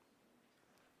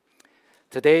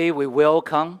Today we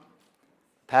welcome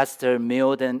Pastor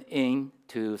Milton in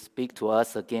to speak to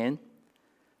us again.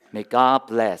 May God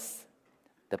bless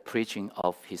the preaching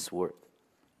of His word.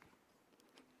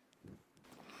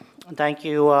 Thank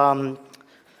you,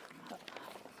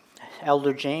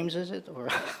 Elder James, is it? Or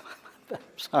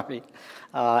sorry.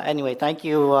 Anyway, thank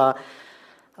you,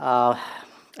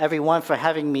 everyone, for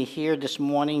having me here this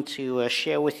morning to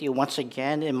share with you once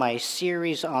again in my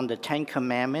series on the Ten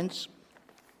Commandments.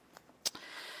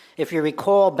 If you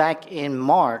recall, back in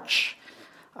March,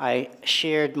 I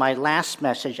shared my last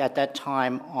message at that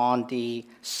time on the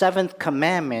seventh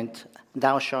commandment,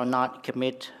 thou shalt not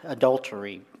commit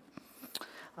adultery.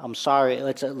 I'm sorry,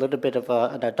 it's a little bit of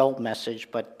an adult message,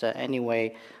 but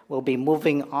anyway, we'll be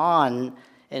moving on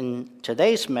in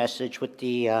today's message with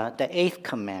the eighth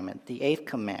commandment,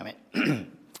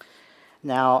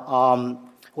 Now,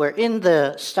 we're in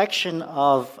the section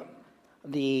of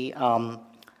the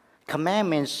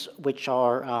commandments which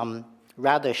are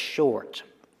rather short.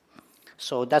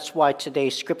 So that's why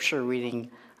today's scripture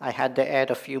reading, I had to add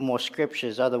a few more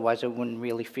scriptures, otherwise it wouldn't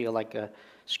really feel like a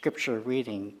scripture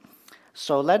reading.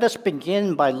 So let us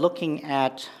begin by looking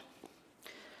at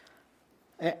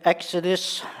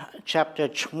Exodus chapter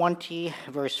 20,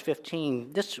 verse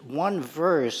 15. This one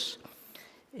verse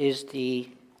is the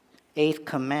eighth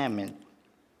commandment.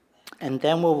 And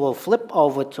then we will flip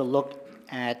over to look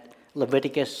at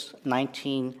Leviticus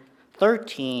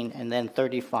 19:13 and then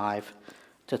 35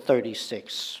 to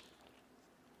 36.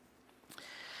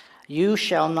 You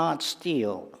shall not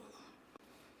steal.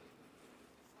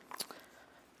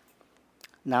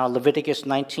 Now Leviticus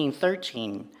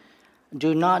 19:13.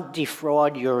 Do not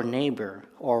defraud your neighbor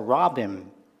or rob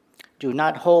him. Do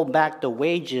not hold back the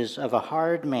wages of a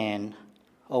hired man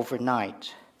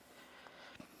overnight.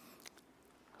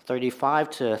 35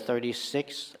 to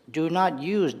 36. Do not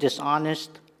use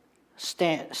dishonest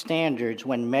standards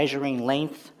when measuring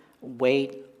length,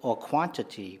 weight, or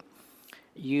quantity.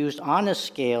 Use honest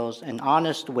scales and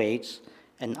honest weights,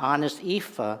 an honest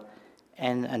ephah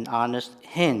and an honest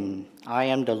hin. I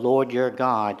am the Lord your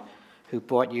God who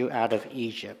brought you out of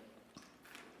Egypt.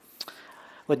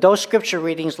 With those scripture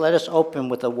readings, let us open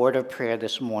with a word of prayer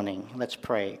this morning. Let's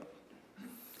pray.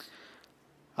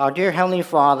 Our dear Heavenly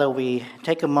Father, we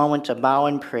take a moment to bow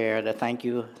in prayer to thank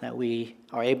you that we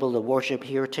are able to worship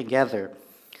here together.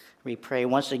 We pray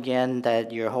once again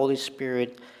that your Holy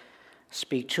Spirit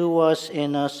speak to us,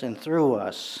 in us, and through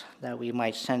us, that we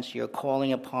might sense your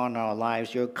calling upon our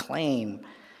lives, your claim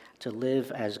to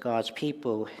live as God's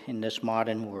people in this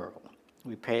modern world.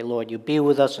 We pray, Lord, you be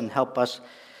with us and help us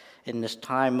in this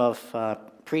time of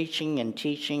preaching and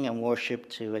teaching and worship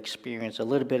to experience a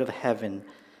little bit of heaven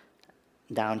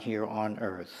down here on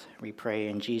earth. We pray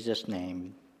in Jesus'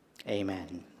 name,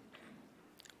 amen.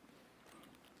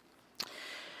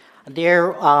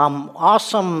 There are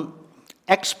some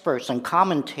experts and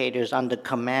commentators on the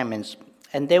commandments,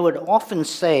 and they would often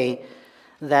say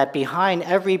that behind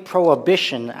every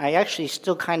prohibition, I actually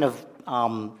still kind of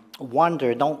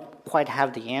wonder, don't quite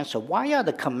have the answer. Why are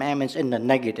the commandments in the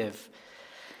negative?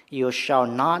 You shall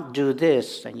not do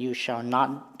this, and you shall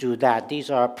not do that. These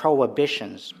are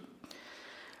prohibitions.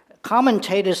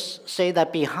 Commentators say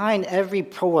that behind every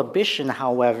prohibition,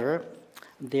 however,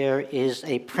 there is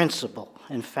a principle.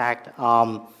 In fact,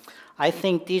 I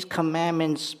think these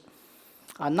commandments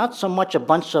are not so much a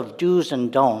bunch of do's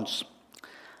and don'ts,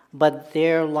 but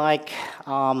they're like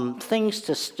things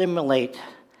to stimulate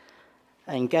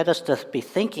and get us to be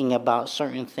thinking about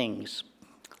certain things.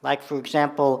 Like, for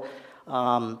example,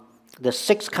 the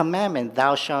sixth commandment,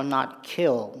 thou shalt not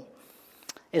kill.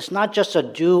 It's not just a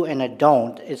do and a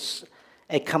don't. It's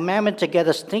a commandment to get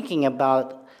us thinking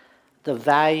about the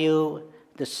value,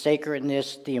 the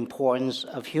sacredness, the importance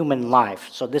of human life.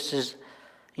 So this is,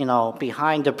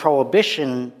 behind the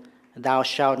prohibition, thou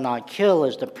shalt not kill,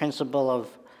 is the principle of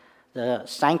the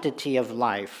sanctity of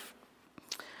life.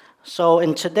 So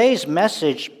in today's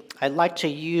message, I'd like to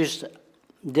use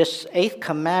this eighth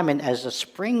commandment as a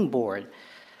springboard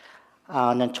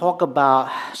and then talk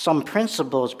about some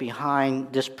principles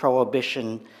behind this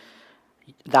prohibition,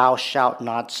 thou shalt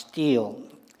not steal,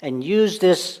 and use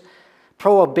this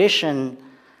prohibition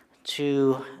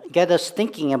to get us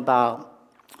thinking about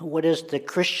what is the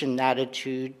Christian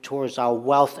attitude towards our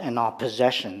wealth and our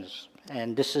possessions.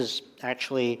 And this is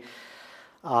actually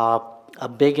a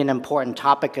big and important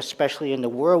topic, especially in the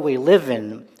world we live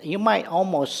in. I might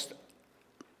almost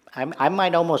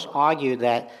argue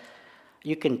that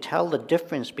you can tell the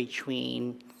difference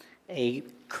between a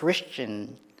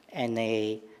Christian and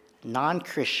a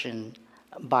non-Christian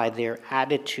by their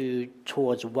attitude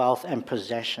towards wealth and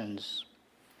possessions.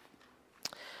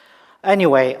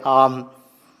 Anyway,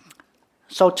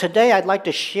 so today I'd like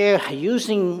to share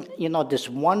using, this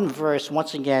one verse.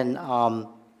 Once again,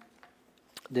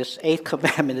 this eighth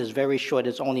commandment is very short.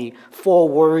 It's only 4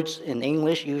 words in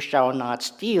English: "You shall not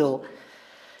steal."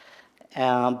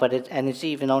 And it's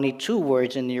even only 2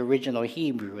 words in the original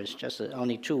Hebrew. It's just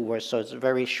only 2 words, so it's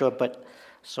very short.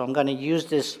 So I'm going to use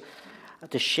this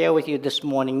to share with you this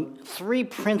morning 3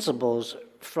 principles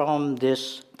from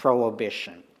this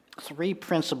prohibition. 3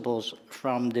 principles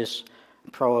from this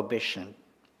prohibition.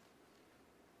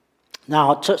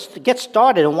 Now, to get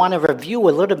started, I want to review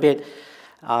a little bit.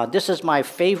 This is my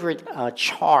favorite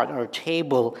chart or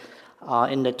table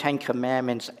in the 10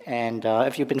 Commandments, and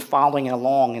if you've been following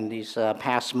along in these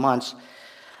past months,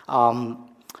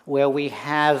 where we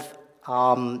have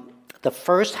the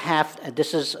first half.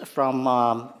 This is from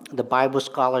the Bible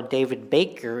scholar David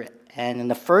Baker, and in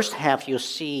the first half you'll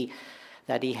see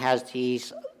that he has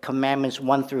these commandments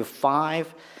 1 through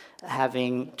 5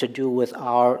 having to do with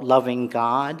our loving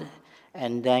God,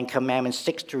 and then commandments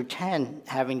 6 through 10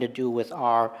 having to do with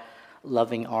our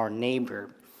loving our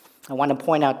neighbor. I want to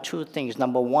point out 2 things.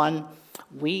 Number 1,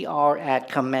 we are at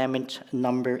commandment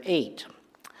number 8,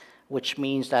 which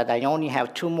means that I only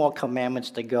have 2 more commandments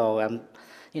to go.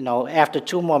 After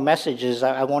 2 more messages,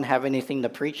 I won't have anything to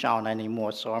preach on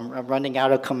anymore. So I'm running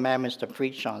out of commandments to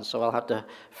preach on, so I'll have to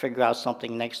figure out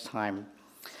something next time.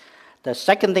 The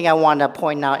second thing I want to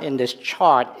point out in this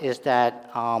chart is that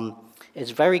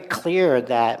it's very clear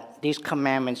that these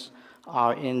commandments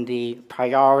are in the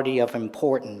priority of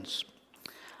importance.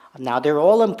 Now, they're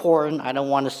all important. I don't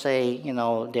want to say,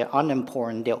 they're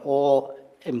unimportant. They're all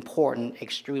important,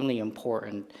 extremely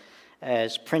important,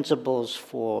 as principles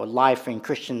for life and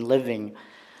Christian living.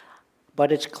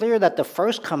 But it's clear that the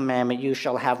first commandment, "You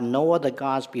shall have no other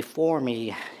gods before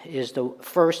me," is the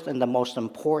first and the most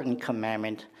important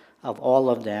commandment of all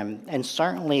of them. And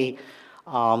certainly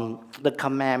the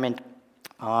commandment,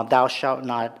 "Thou shalt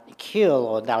not kill,"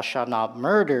 or "Thou shalt not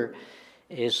murder,"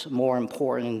 is more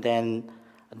important than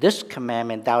this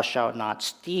commandment, "Thou shalt not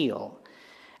steal."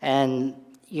 And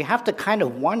you have to kind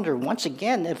of wonder, once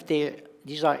again, if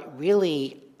these are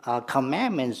really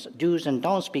commandments, do's and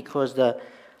don'ts, because the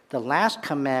last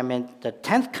commandment, the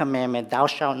 10th commandment, "Thou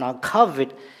shalt not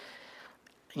covet,"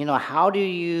 how do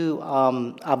you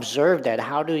observe that?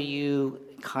 How do you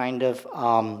kind of,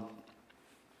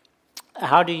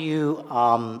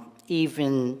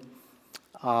 even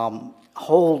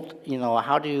hold,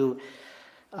 how do you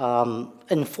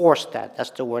enforce that? That's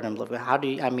the word I'm looking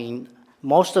for.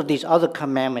 Most of these other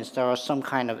commandments, there are some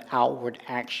kind of outward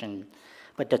action.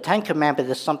 But the 10 Commandments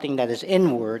is something that is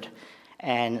inward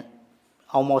and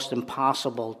almost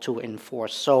impossible to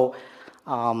enforce. So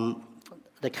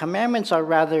the commandments are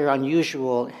rather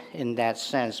unusual in that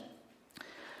sense.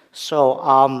 So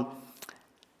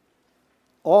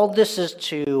all this is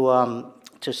to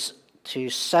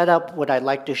set up what I'd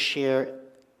like to share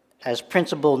as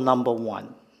principle number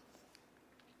 1.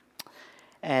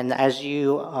 And as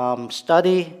you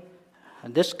study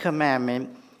this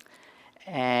commandment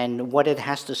and what it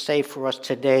has to say for us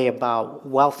today about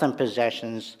wealth and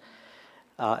possessions,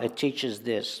 it teaches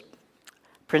this.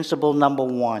 Principle number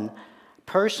 1,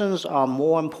 persons are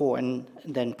more important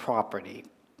than property.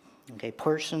 Okay,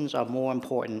 persons are more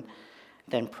important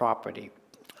than property.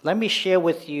 Let me share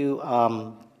with you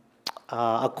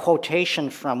a quotation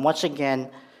from, once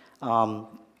again,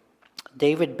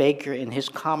 David Baker in his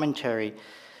commentary,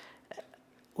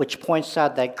 which points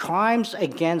out that crimes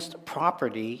against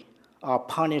property are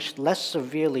punished less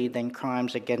severely than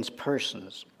crimes against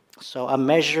persons. So a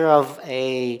measure of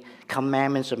a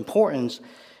commandment's importance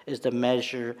is the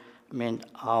measurement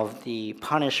of the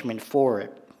punishment for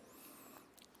it.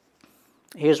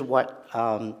 Here's what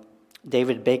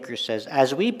David Baker says: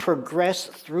 "As we progress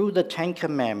through the 10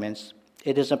 Commandments,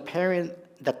 it is apparent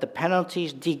that the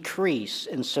penalties decrease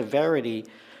in severity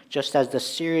just as the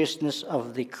seriousness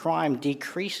of the crime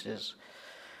decreases."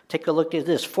 Take a look at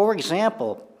this. For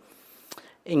example,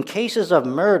 in cases of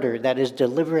murder, that is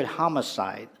deliberate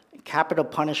homicide, capital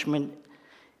punishment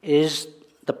is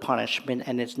the punishment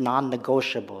and it's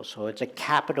non-negotiable, so it's a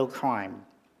capital crime.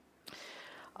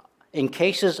 In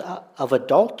cases of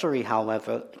adultery,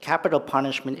 however, capital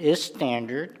punishment is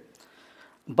standard,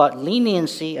 but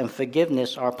leniency and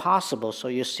forgiveness are possible. So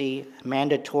you see,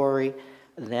 mandatory,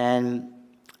 then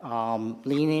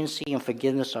leniency and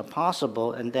forgiveness are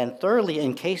possible. And then thirdly,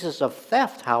 in cases of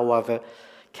theft, however,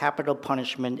 capital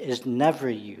punishment is never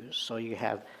used. So you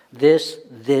have this,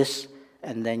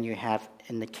 and then you have,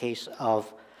 in the case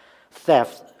of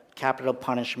theft, capital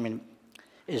punishment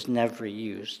is never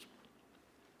used.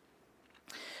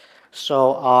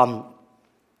 So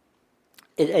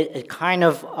it kind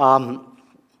of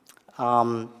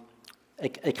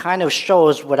it kind of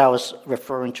shows what I was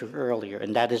referring to earlier,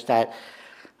 and that is that,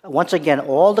 once again,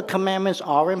 all the commandments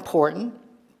are important,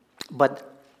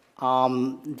 but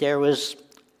there is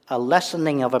a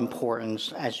lessening of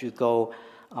importance as you go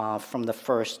from the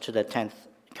first to the 10th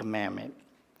commandment.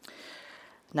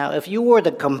 Now, if you were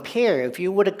to compare,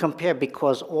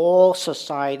 because all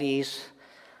societies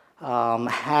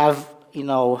have,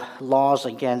 laws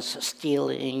against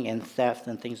stealing and theft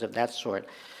and things of that sort,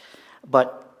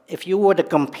 but if you were to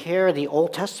compare the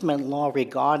Old Testament law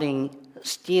regarding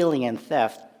stealing and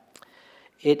theft,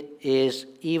 it is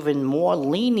even more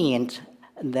lenient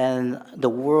than the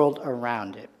world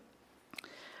around it.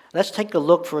 Let's take a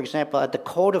look, for example, at the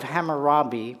Code of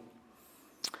Hammurabi.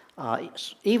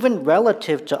 Even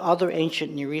relative to other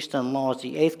ancient Near Eastern laws,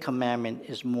 the 8th commandment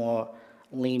is more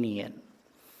lenient.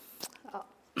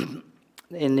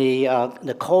 In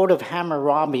the Code of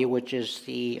Hammurabi, which is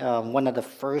the one of the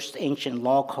first ancient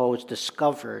law codes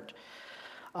discovered,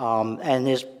 and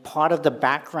is part of the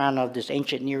background of this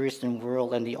ancient Near Eastern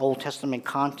world and the Old Testament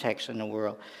context in the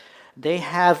world, they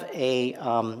have a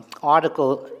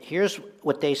article. Here's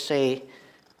what they say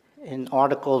in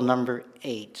article number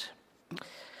 8.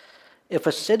 If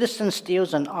a citizen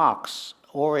steals an ox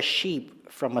or a sheep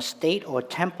from a state or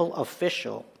temple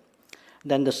official,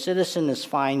 then the citizen is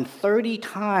fined 30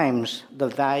 times the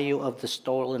value of the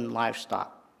stolen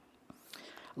livestock.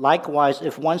 Likewise,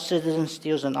 if one citizen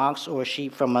steals an ox or a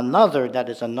sheep from another, that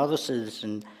is another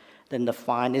citizen, then the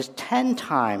fine is 10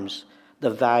 times the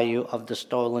value of the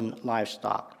stolen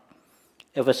livestock.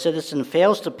 If a citizen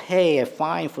fails to pay a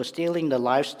fine for stealing the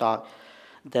livestock,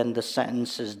 then the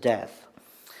sentence is death.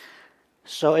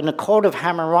 So in the Code of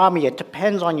Hammurabi, it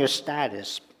depends on your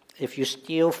status. If you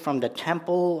steal from the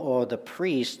temple or the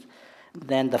priest,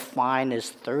 then the fine is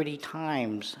 30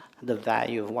 times the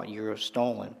value of what you're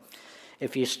stolen.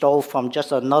 If you stole from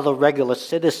just another regular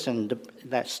citizen,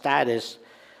 that status,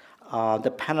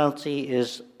 the penalty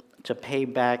is to pay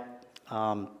back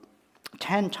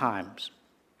 10 times.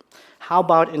 How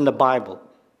about in the Bible?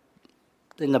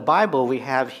 In the Bible, we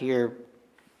have here,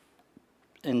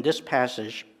 in this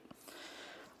passage,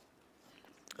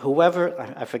 whoever,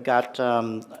 I forgot,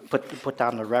 put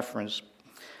down the reference.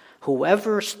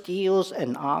 Whoever steals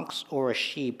an ox or a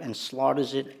sheep and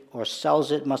slaughters it or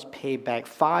sells it must pay back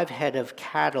 5 head of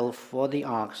cattle for the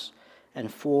ox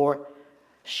and 4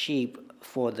 sheep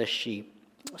for the sheep.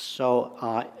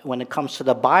 So when it comes to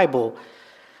the Bible,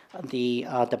 the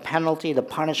penalty, the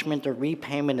punishment, the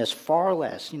repayment is far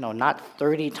less. Not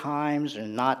 30 times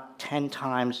and not 10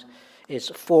 times. It's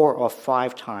 4 or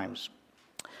 5 times.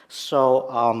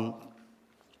 So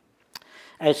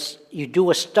as you do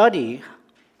a study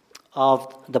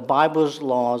of the Bible's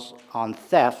laws on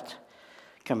theft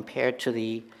compared to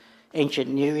the ancient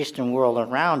Near Eastern world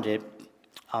around it,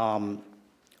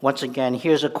 once again,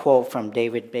 here's a quote from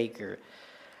David Baker.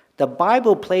 The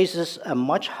Bible places a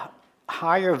much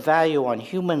higher value on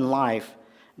human life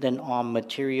than on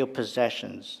material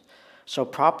possessions. So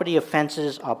property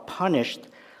offenses are punished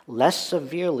less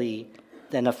severely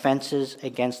than offenses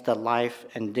against the life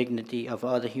and dignity of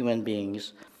other human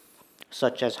beings,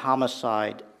 such as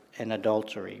homicide and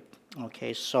adultery.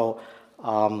 Okay, so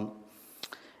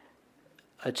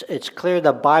it's clear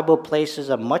the Bible places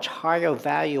a much higher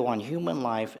value on human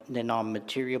life than on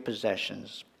material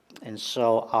possessions. And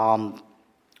so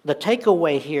the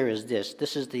takeaway here is this.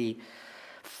 This is the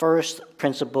first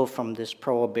principle from this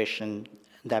prohibition,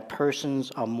 that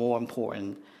persons are more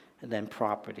important than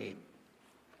property.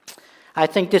 I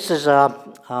think this is a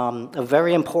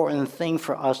very important thing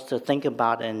for us to think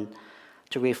about and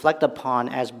to reflect upon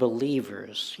as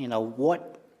believers.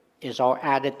 What is our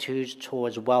attitudes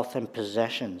towards wealth and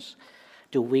possessions?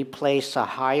 Do we place a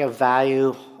higher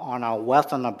value on our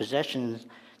wealth and our possessions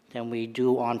than we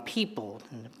do on people?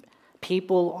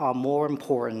 People are more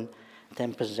important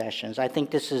than possessions. I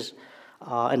think this is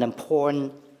an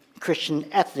important Christian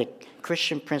ethic,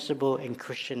 Christian principle, and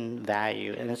Christian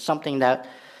value. And it's something that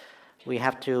we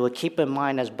have to keep in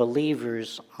mind as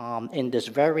believers in this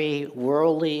very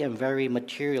worldly and very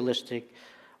materialistic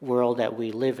world that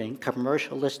we live in,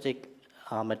 commercialistic,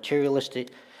 materialistic,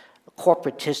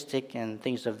 corporatistic, and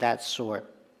things of that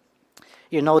sort.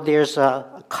 There's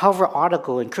a cover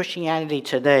article in Christianity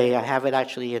Today. I have it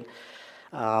actually in,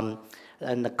 and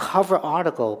the cover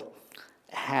article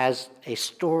has a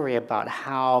story about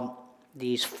how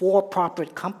these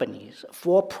for-profit companies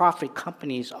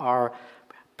are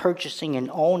purchasing and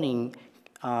owning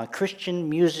Christian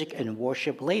music and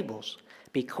worship labels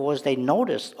because they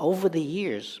noticed over the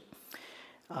years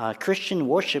Christian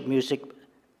worship music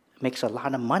makes a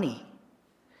lot of money.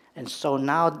 And so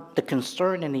now the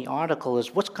concern in the article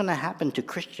is what's going to happen to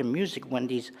Christian music when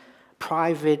these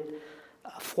private,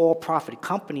 for-profit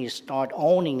companies start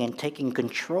owning and taking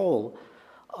control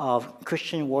of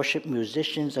Christian worship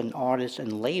musicians and artists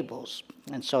and labels.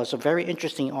 And so it's a very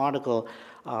interesting article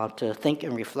to think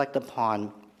and reflect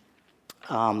upon.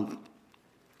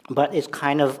 But it's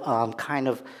kind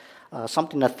of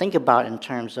something to think about in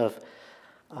terms of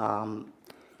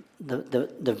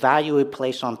the value we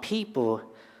place on people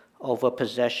over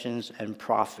possessions and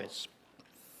profits.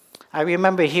 I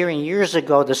remember hearing years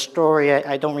ago the story,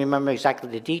 I don't remember exactly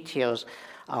the details,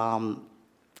 and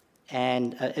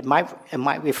it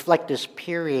might reflect this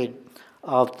period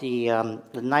of the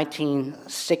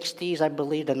 1960s, I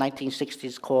believe, the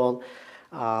 1960s called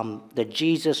the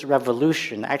Jesus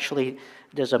Revolution. Actually,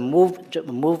 there's a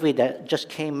movie that just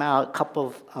came out a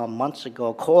couple of months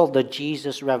ago called The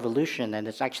Jesus Revolution, and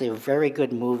it's actually a very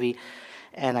good movie.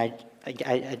 And I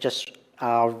just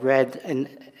read, and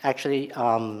actually,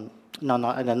 in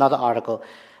another article,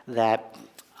 that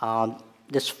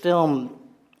this film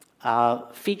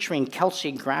featuring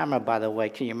Kelsey Grammer, by the way,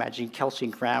 can you imagine? Kelsey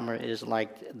Grammer is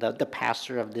like the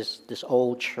pastor of this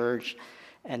old church,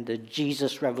 and the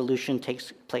Jesus Revolution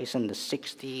takes place in the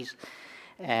 60s.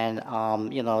 And,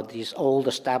 these old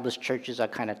established churches are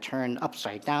kind of turned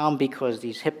upside down because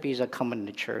these hippies are coming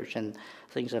to church and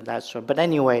things of that sort. But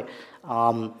anyway,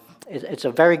 it's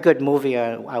a very good movie.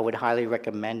 I would highly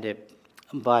recommend it.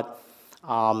 But,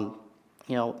 how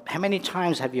many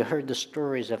times have you heard the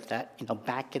stories of that,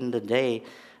 back in the day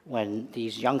when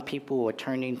these young people were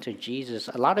turning to Jesus?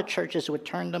 A lot of churches would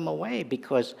turn them away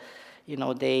because,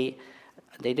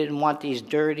 they didn't want these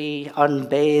dirty,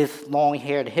 unbathed,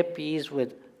 long-haired hippies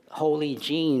with holy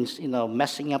jeans,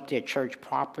 messing up their church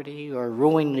property or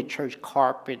ruining the church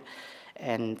carpet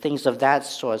and things of that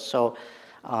sort. So,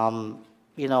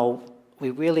 we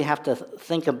really have to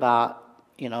think about,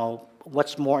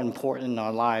 what's more important in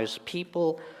our lives,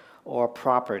 people or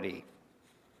property.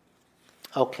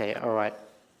 Okay, all right.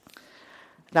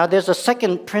 Now, there's a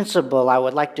second principle I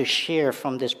would like to share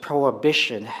from this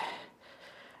prohibition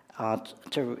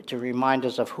to remind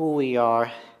us of who we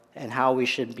are and how we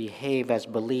should behave as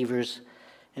believers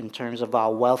in terms of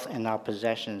our wealth and our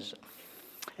possessions.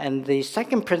 And the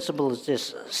second principle is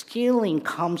this: stealing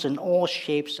comes in all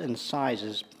shapes and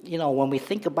sizes. When we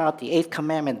think about the 8th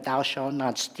commandment, thou shalt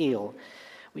not steal,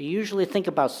 we usually think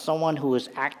about someone who is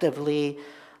actively,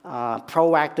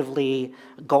 proactively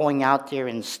going out there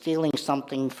and stealing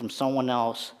something from someone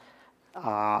else,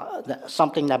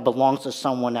 something that belongs to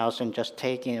someone else, and just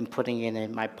taking and putting it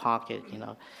in my pocket.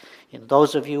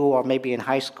 Those of you who are maybe in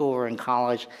high school or in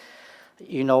college,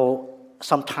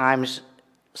 sometimes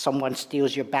someone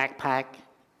steals your backpack,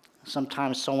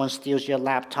 sometimes someone steals your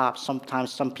laptop,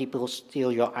 sometimes some people steal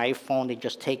your iPhone, they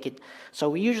just take it. So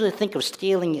we usually think of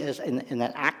stealing as in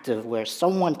an active where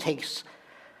someone takes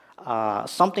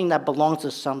something that belongs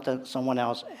to someone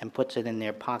else and puts it in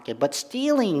their pocket. But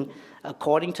stealing,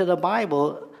 according to the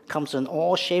Bible, comes in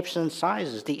all shapes and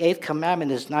sizes. The 8th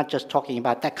commandment is not just talking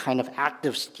about that kind of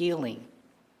active stealing.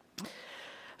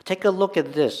 Take a look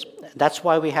at this. That's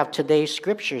why we have today's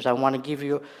scriptures. I want to give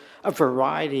you a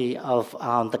variety of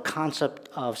the concept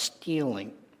of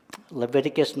stealing.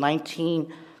 Leviticus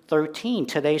 19:13,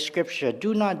 today's scripture: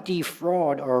 do not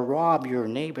defraud or rob your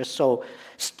neighbor. So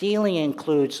stealing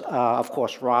includes, of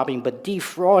course, robbing, but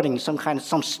defrauding,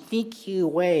 some sneaky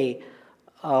way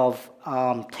of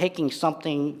taking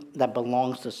something that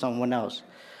belongs to someone else.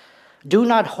 Do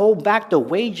not hold back the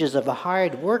wages of a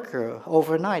hired worker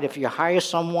overnight. If you hire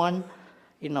someone,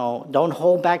 don't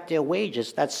hold back their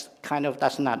wages. That's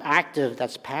not active,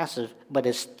 that's passive, but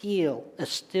it's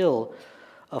still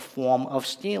a form of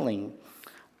stealing.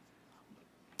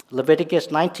 Leviticus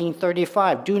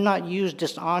 19:35, do not use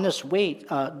dishonest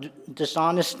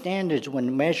standards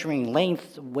when measuring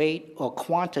length, weight, or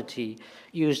quantity.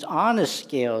 Use honest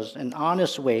scales and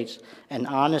honest weights, an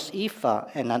honest ephah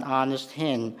and an honest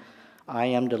hin. I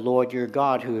am the Lord your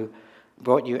God who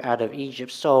brought you out of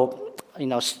Egypt. So,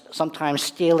 sometimes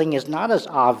stealing is not as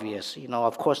obvious.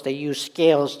 Of course, they use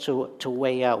scales to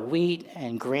weigh out wheat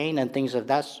and grain and things of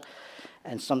that.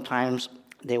 And sometimes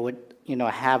they would,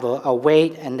 have a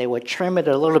weight and they would trim it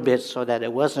a little bit so that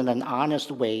it wasn't an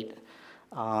honest weight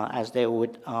as they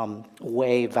would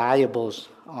weigh valuables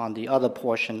on the other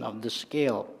portion of the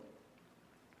scale.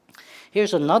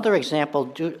 Here's another example,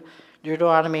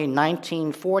 Deuteronomy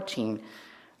 19:14.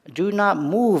 Do not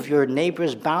move your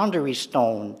neighbor's boundary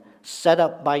stone set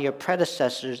up by your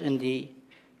predecessors in the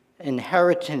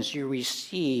inheritance you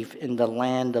receive in the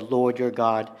land the Lord your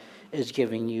God is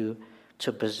giving you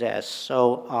to possess.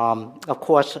 So, of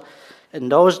course, In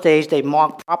those days, they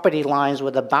marked property lines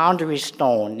with a boundary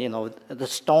stone. The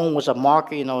stone was a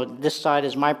marker, this side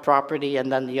is my property,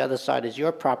 and then the other side is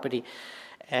your property.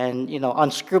 And,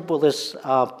 unscrupulous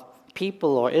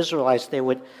people or Israelites, they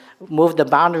would move the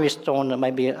boundary stone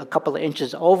maybe a couple of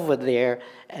inches over there,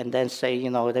 and then say,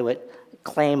 they would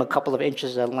claim a couple of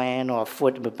inches of land or a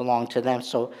foot would belong to them.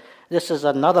 So this is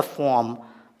another form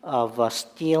of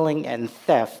stealing and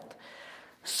theft.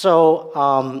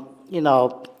 So,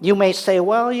 you may say,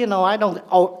 well, I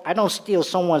don't steal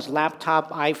someone's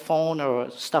laptop, iPhone, or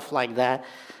stuff like that.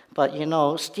 But,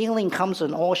 stealing comes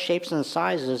in all shapes and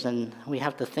sizes, and we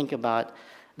have to think about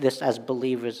this as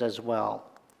believers as well.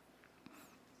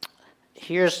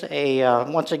 Here's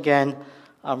once again,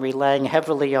 I'm relying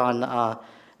heavily on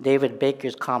David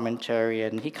Baker's commentary,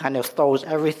 and he kind of throws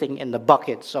everything in the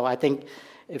bucket. So I think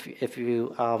if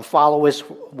you follow his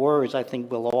words, I think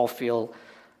we'll all feel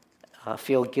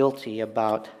guilty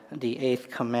about the eighth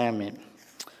commandment.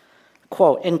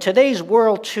 Quote, in today's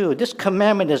world, too, this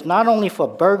commandment is not only for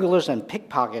burglars and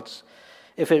pickpockets.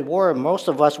 If it were, most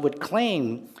of us would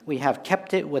claim we have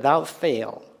kept it without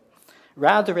fail.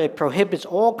 Rather, it prohibits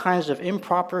all kinds of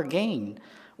improper gain,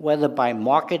 whether by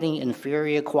marketing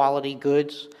inferior quality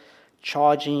goods,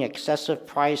 charging excessive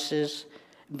prices,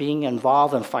 being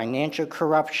involved in financial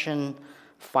corruption,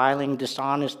 filing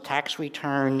dishonest tax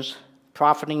returns,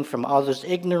 profiting from others'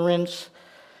 ignorance,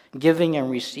 giving and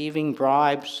receiving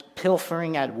bribes,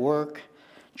 pilfering at work,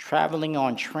 traveling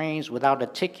on trains without a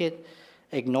ticket,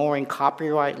 ignoring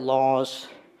copyright laws,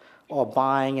 or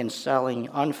buying and selling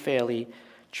unfairly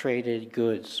traded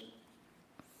goods.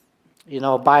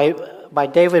 By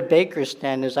David Baker's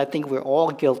standards, I think we're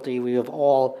all guilty. We have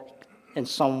all, in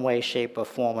some way, shape, or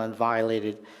form,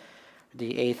 violated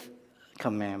the eighth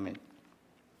commandment.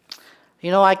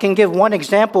 I can give one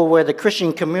example where the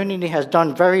Christian community has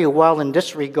done very well in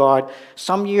this regard.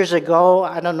 Some years ago,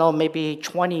 I don't know, maybe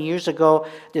 20 years ago,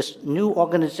 this new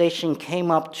organization came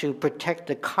up to protect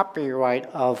the copyright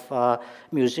of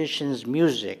musicians'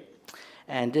 music.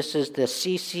 And this is the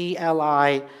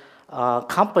CCLI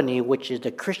company, which is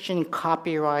the Christian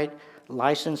Copyright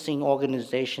Licensing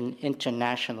Organization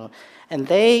International. And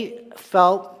they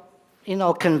felt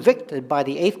convicted by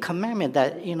the eighth commandment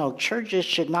that, churches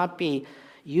should not be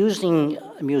using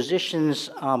musicians'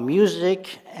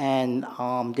 music and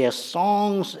their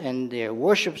songs and their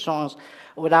worship songs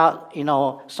without,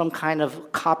 some kind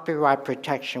of copyright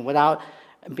protection, without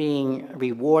being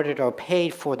rewarded or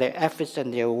paid for their efforts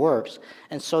and their works.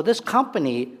 And so this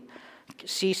company,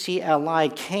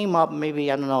 CCLI, came up maybe,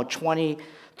 20,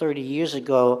 30 years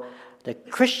ago, the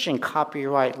Christian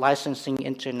Copyright Licensing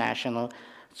International,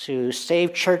 to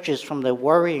save churches from the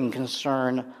worry and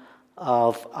concern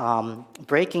of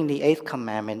breaking the eighth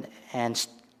commandment and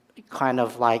kind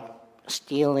of like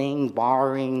stealing,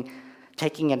 borrowing,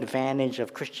 taking advantage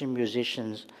of Christian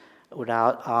musicians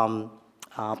without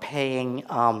paying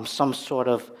some sort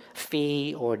of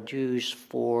fee or dues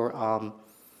for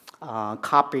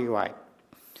copyright.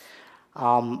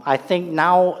 I think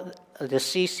now the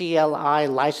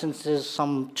CCLI licenses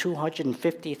some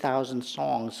 250,000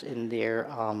 songs in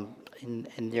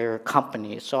their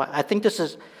company. So I think this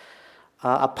is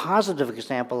a positive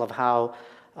example of how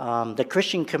the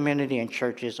Christian community and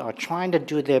churches are trying to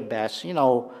do their best.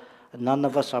 None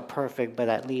of us are perfect, but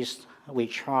at least we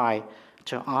try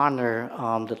to honor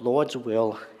the Lord's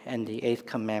will and the eighth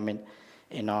commandment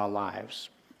in our lives.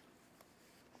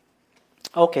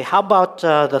 Okay, how about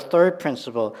the third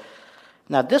principle?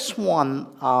 Now, this one,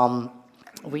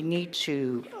 we need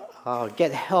to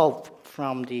get help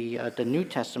from the New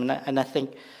Testament. And I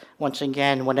think, once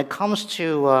again, when it comes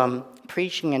to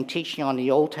preaching and teaching on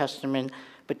the Old Testament,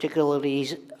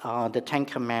 particularly the Ten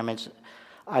Commandments,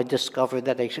 I discovered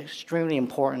that it's extremely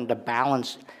important to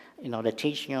balance, the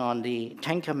teaching on the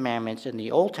Ten Commandments in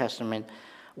the Old Testament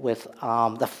with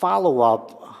the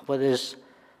follow-up, what is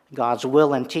God's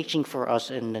will and teaching for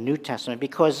us in the New Testament,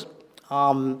 because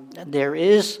there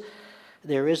is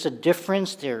a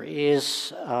difference, there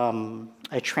is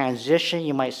a transition,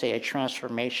 you might say a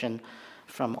transformation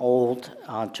from Old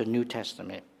to New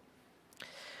Testament.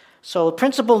 So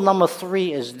principle number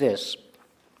 3 is this: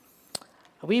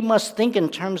 we must think in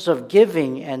terms of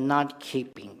giving and not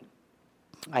keeping.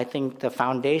 I think the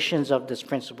foundations of this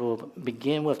principle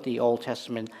begin with the Old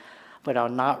Testament, but are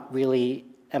not really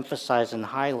emphasized and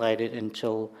highlighted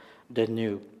until the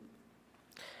New.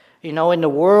 In the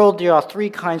world, there are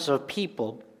 3 kinds of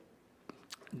people.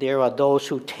 There are those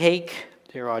who take,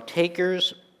 there are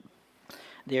takers,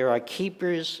 there are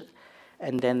keepers,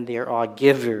 and then there are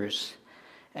givers.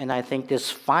 And I think this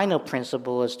final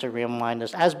principle is to remind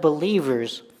us, as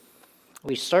believers,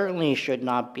 We certainly should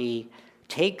not be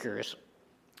takers.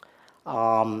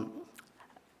 Um,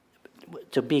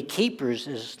 to be keepers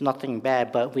is nothing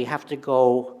bad, but we have to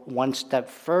go one step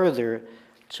further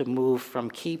to move from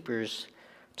keepers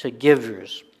to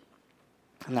givers.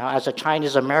 Now, as a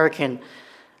Chinese American,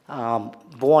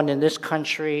 born in this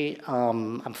country,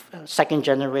 I'm second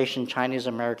generation Chinese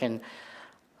American,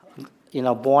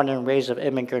 born and raised of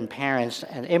immigrant parents.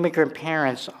 And immigrant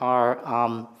parents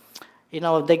are,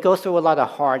 they go through a lot of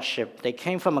hardship. They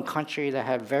came from a country that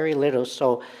had very little,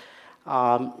 so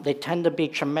they tend to be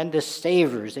tremendous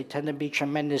savers. They tend to be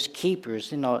tremendous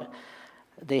keepers.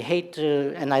 They hate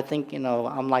to, and I think,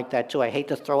 I'm like that too. I hate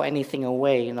to throw anything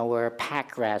away. We're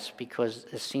pack rats because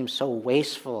it seems so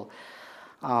wasteful.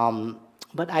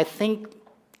 But I think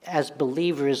as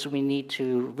believers, we need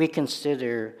to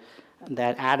reconsider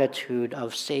that attitude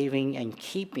of saving and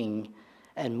keeping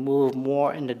and move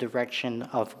more in the direction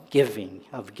of giving,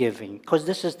 because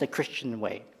this is the Christian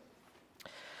way.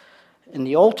 In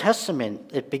the Old Testament,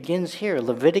 it begins here.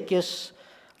 Leviticus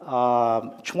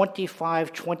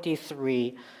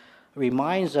 25:23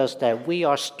 reminds us that we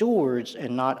are stewards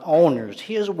and not owners.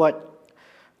 Here's what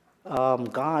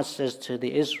God says to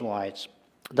the Israelites.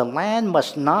 The land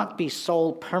must not be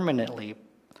sold permanently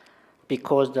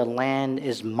because the land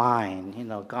is mine.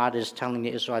 God is telling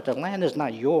the Israelites, the land is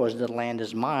not yours, the land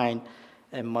is mine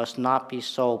and must not be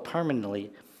sold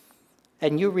permanently.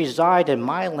 And you reside in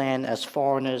my land as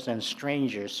foreigners and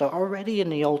strangers. So already in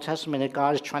the Old Testament,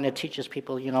 God is trying to teach his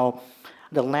people,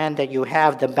 the land that you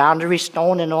have, the boundary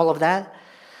stone and all of that,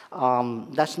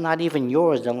 that's not even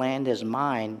yours. The land is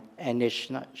mine, and it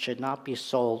should not be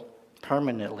sold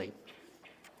permanently.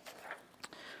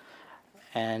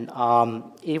 And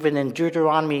even in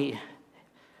Deuteronomy,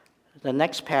 the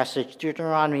next passage,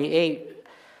 Deuteronomy 8,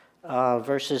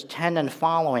 verses 10 and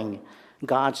following,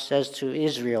 God says to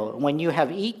Israel, when you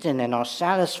have eaten and are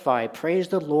satisfied, praise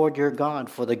the Lord your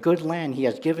God for the good land he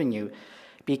has given you.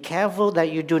 Be careful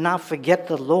that you do not forget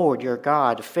the Lord your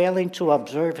God, failing to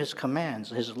observe his commands,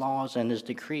 his laws, and his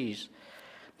decrees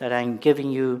that I am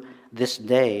giving you this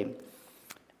day.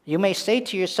 You may say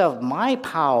to yourself, my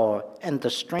power and the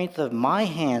strength of my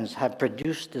hands have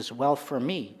produced this wealth for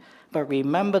me. But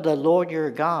remember the Lord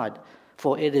your God,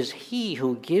 for it is he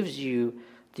who gives you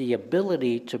the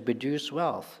ability to produce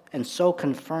wealth, and so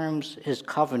confirms his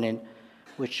covenant,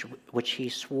 which he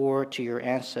swore to your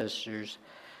ancestors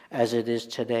as it is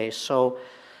today. So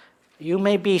you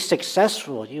may be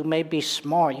successful, you may be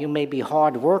smart, you may be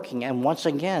hardworking, and once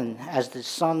again, as the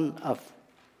son of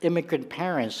immigrant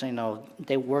parents,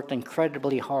 they worked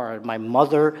incredibly hard. My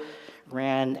mother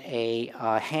ran a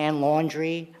hand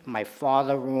laundry. My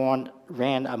father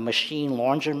ran a machine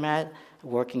laundromat,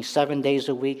 working 7 days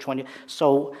a week, 20.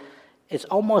 So it's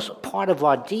almost part of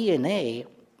our DNA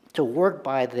to work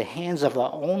by the hands of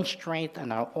our own strength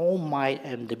and our own might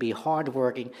and to be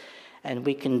hardworking. And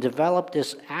we can develop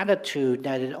this attitude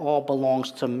that it all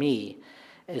belongs to me.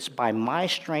 It's by my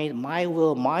strength, my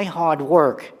will, my hard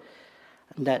work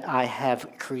that I have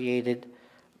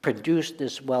produced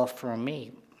this wealth for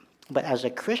me. But as a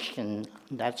Christian,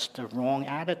 that's the wrong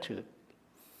attitude,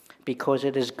 because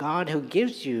it is God who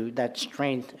gives you that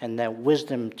strength and that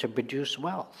wisdom to produce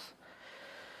wealth.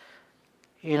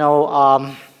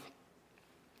 For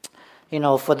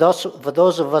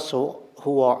those of us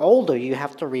who are older, you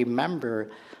have to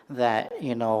remember that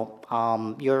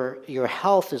your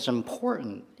health is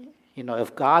important.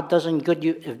 If God doesn't give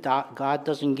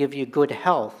you good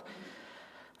health,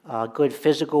 good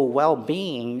physical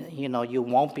well-being, you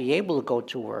won't be able to go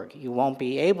to work. You won't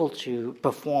be able to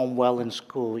perform well in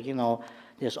school.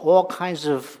 There's all kinds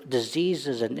of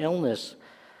diseases and illness.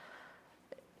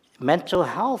 Mental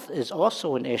health is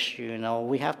also an issue.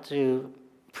 We have to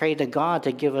pray to God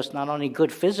to give us not only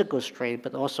good physical strength,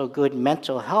 but also good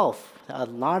mental health. A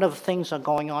lot of things are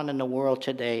going on in the world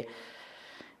today,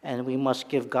 and we must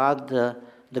give God the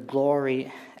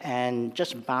glory and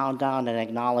just bow down and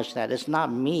acknowledge that it's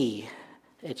not me,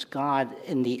 it's God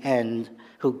in the end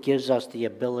who gives us the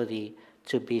ability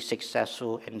to be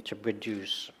successful and to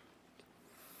produce.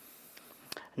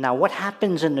 Now, what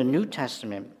happens in the New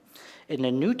Testament? In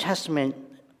the New Testament,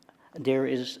 there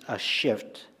is a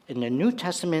shift. In the New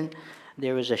Testament,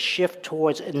 there is a shift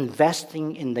towards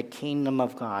investing in the kingdom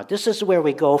of God. This is where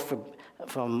we go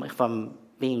from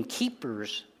being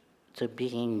keepers to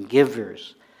being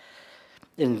givers.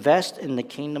 Invest in the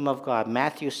kingdom of God.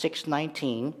 Matthew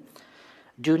 6:19.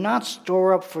 Do not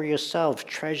store up for yourselves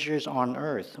treasures on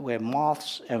earth, where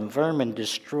moths and vermin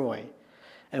destroy,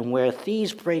 and where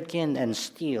thieves break in and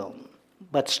steal.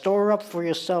 But store up for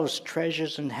yourselves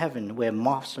treasures in heaven, where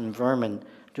moths and vermin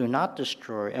do not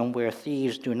destroy, and where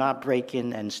thieves do not break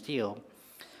in and steal.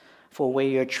 For where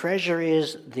your treasure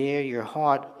is, there your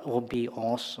heart will be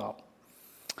also.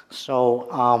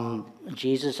 So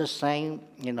Jesus is saying,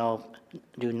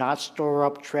 do not store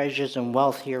up treasures and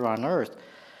wealth here on earth,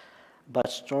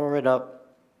 but store it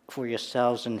up for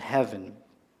yourselves in heaven.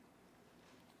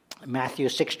 Matthew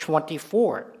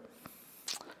 6:24.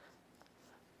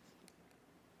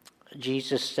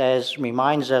 Jesus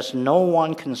reminds us, no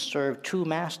one can serve two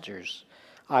masters.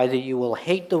 Either you will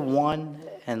hate the one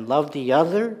and love the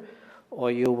other,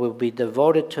 or you will be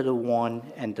devoted to the one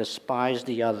and despise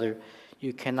the other.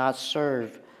 You cannot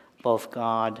serve both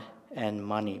God and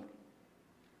money.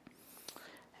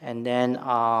 And then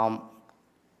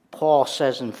Paul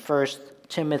says in 1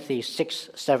 Timothy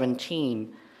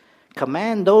 6:17,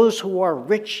 command those who are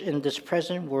rich in this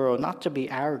present world not to be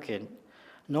arrogant,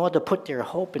 nor to put their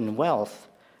hope in wealth,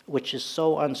 which is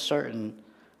so uncertain,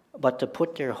 but to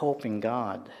put their hope in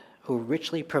God, who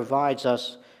richly provides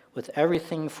us with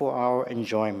everything for our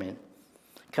enjoyment.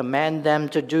 Command them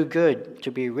to do good,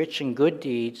 to be rich in good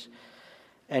deeds,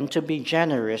 and to be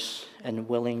generous and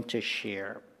willing to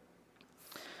share.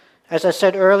 As I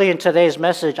said earlier in today's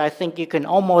message, I think you can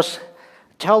almost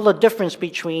tell the difference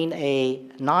between a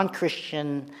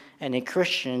non-Christian and a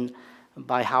Christian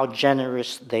by how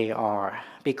generous they are,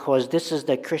 because this is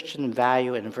the Christian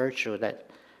value and virtue that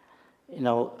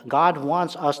God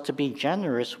wants us to be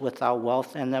generous with our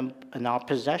wealth and our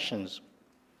possessions.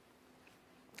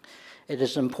 It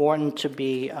is important to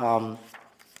be,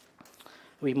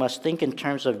 we must think in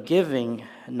terms of giving,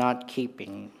 not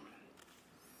keeping.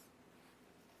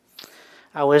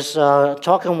 I was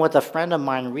talking with a friend of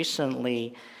mine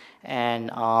recently, and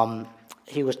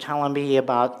he was telling me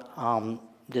about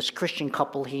this Christian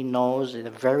couple he knows. They're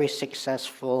very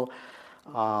successful.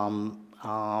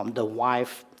 The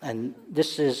wife, and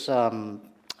this is an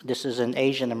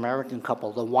Asian American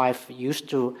couple. The wife used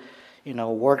to,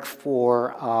 work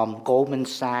for Goldman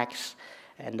Sachs,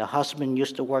 and the husband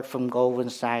used to work from Goldman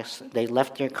Sachs. They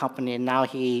left their company, and now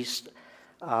he's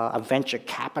a venture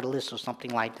capitalist or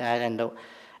something like that.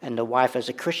 And the wife, as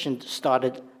a Christian,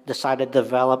 decided to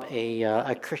develop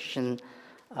a Christian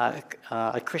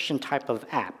type of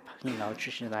app,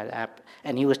 Christian app.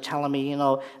 And he was telling me,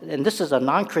 and this is a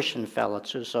non-Christian fellow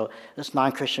too. So this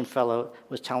non-Christian fellow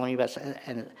was telling me about,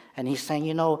 and he's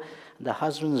saying, the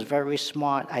husband is very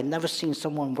smart. I've never seen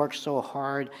someone work so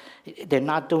hard. They're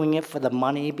not doing it for the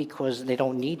money because they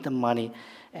don't need the money.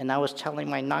 And I was telling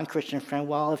my non-Christian friend,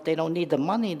 well, if they don't need the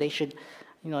money, they should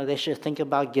think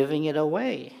about giving it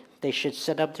away. They should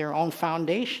set up their own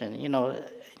foundation.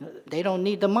 They don't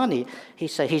need the money. He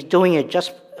said he's doing it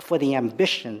just for the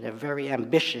ambition. They're very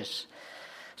ambitious.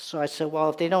 So I said, well,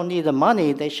 if they don't need the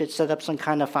money, they should set up some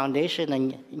kind of foundation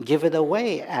and give it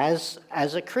away as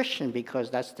a Christian, because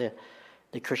that's the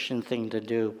Christian thing to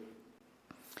do.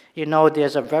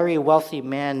 There's a very wealthy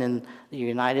man in the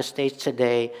United States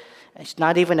today. He's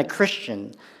not even a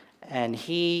Christian. And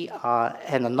he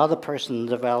and another person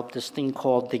developed this thing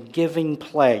called the Giving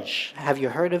Pledge. Have you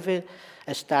heard of it?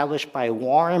 Established by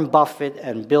Warren Buffett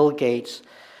and Bill Gates,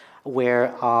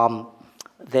 where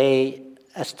they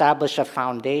established a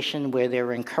foundation where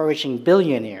they're encouraging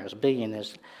billionaires,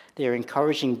 they're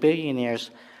encouraging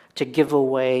billionaires to give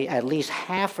away at least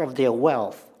half of their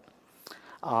wealth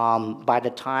by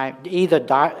the time,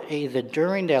 either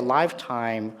during their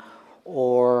lifetime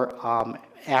or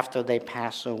after they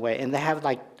pass away. And they have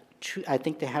I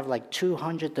think they have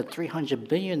 200 to 300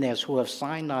 billionaires who have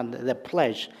signed on the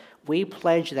pledge. We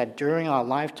pledge that during our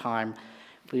lifetime,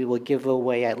 we will give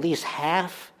away at least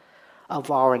half of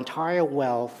our entire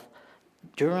wealth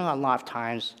during our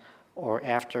lifetimes or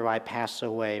after I pass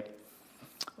away.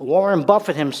 Warren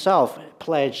Buffett himself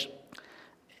pledged,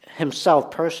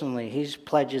 personally, he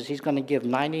pledges he's going to give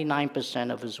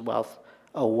 99% of his wealth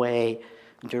away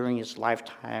during his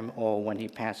lifetime or when he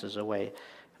passes away.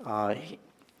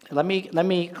 Let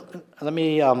me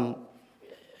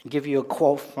give you a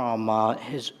quote from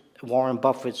his Warren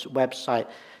Buffett's website.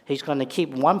 He's going to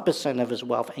keep 1% of his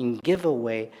wealth and give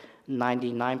away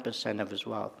 99% of his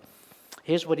wealth.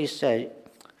 Here's what he said.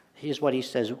 Here's what he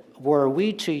says. Were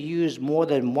we to use more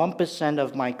than 1%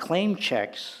 of my claim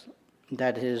checks,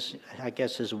 that is, I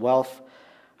guess, his wealth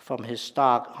from his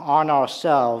stock, on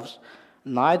ourselves,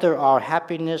 neither our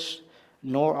happiness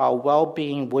nor our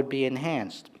well-being would be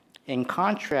enhanced. In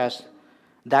contrast,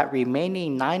 that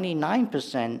remaining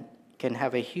 99% can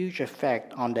have a huge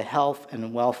effect on the health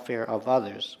and welfare of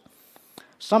others.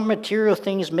 Some material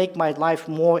things make my life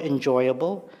more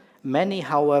enjoyable. Many,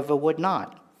 however, would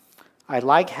not. I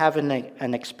like having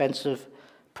an expensive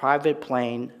private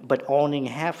plane, but owning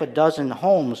half a dozen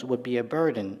homes would be a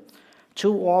burden.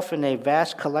 Too often, a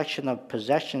vast collection of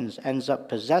possessions ends up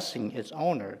possessing its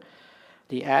owner.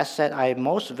 The asset I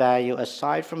most value,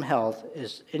 aside from health,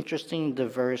 is interesting,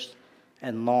 diverse,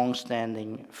 and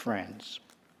long-standing friends.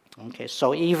 Okay,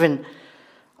 so even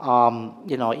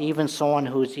even someone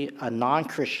who's a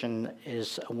non-Christian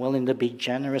is willing to be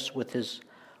generous with his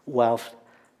wealth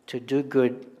to do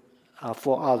good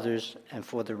for others and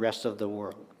for the rest of the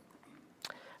world.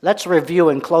 Let's review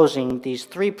in closing these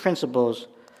three principles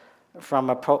from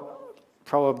a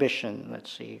prohibition.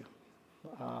 Let's see.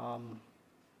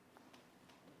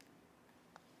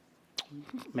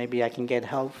 Maybe I can get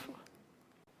help.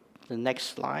 The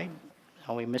next slide.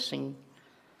 Are we missing?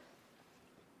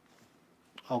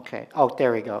 Okay. Oh,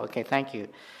 there we go. Okay, thank you.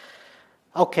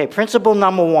 Okay, principle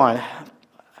number 1.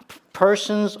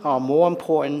 Persons are more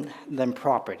important than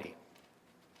property.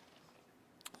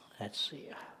 Let's see.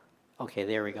 Okay,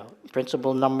 there we go.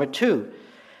 Principle number 2.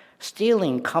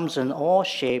 Stealing comes in all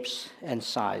shapes and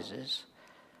sizes.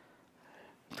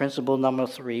 Principle number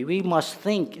 3. We must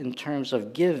think in terms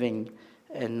of giving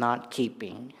and not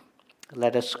keeping.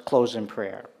 Let us close in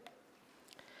prayer.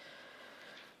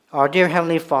 Our dear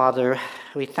Heavenly Father,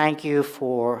 we thank you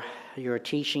for your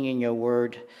teaching in your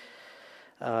word,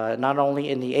 not only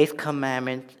in the 8th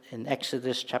commandment in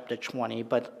Exodus chapter 20,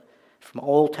 but from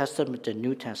Old Testament to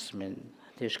New Testament.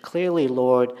 There's clearly,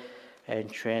 Lord, a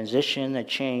transition, a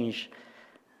change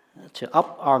to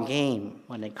up our game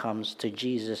when it comes to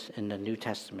Jesus in the New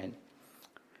Testament.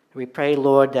 We pray,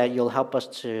 Lord, that you'll help us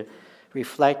to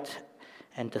reflect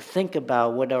and to think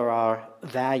about what are our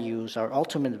values, our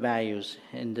ultimate values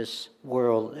in this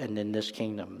world and in this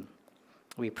kingdom.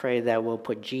 We pray that we'll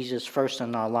put Jesus first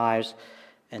in our lives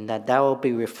and that will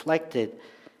be reflected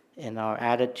in our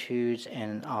attitudes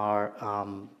and our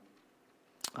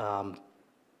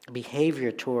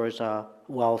behavior towards our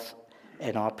wealth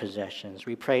and our possessions.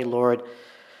 We pray, Lord,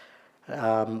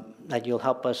 that you'll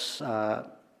help us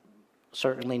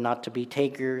certainly not to be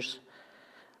takers,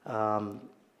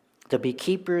 to be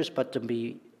keepers, but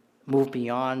to move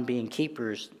beyond being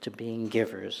keepers to being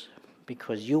givers,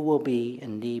 because you will be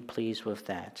indeed pleased with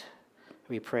that.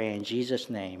 We pray in Jesus'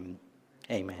 name,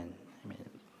 amen. Amen.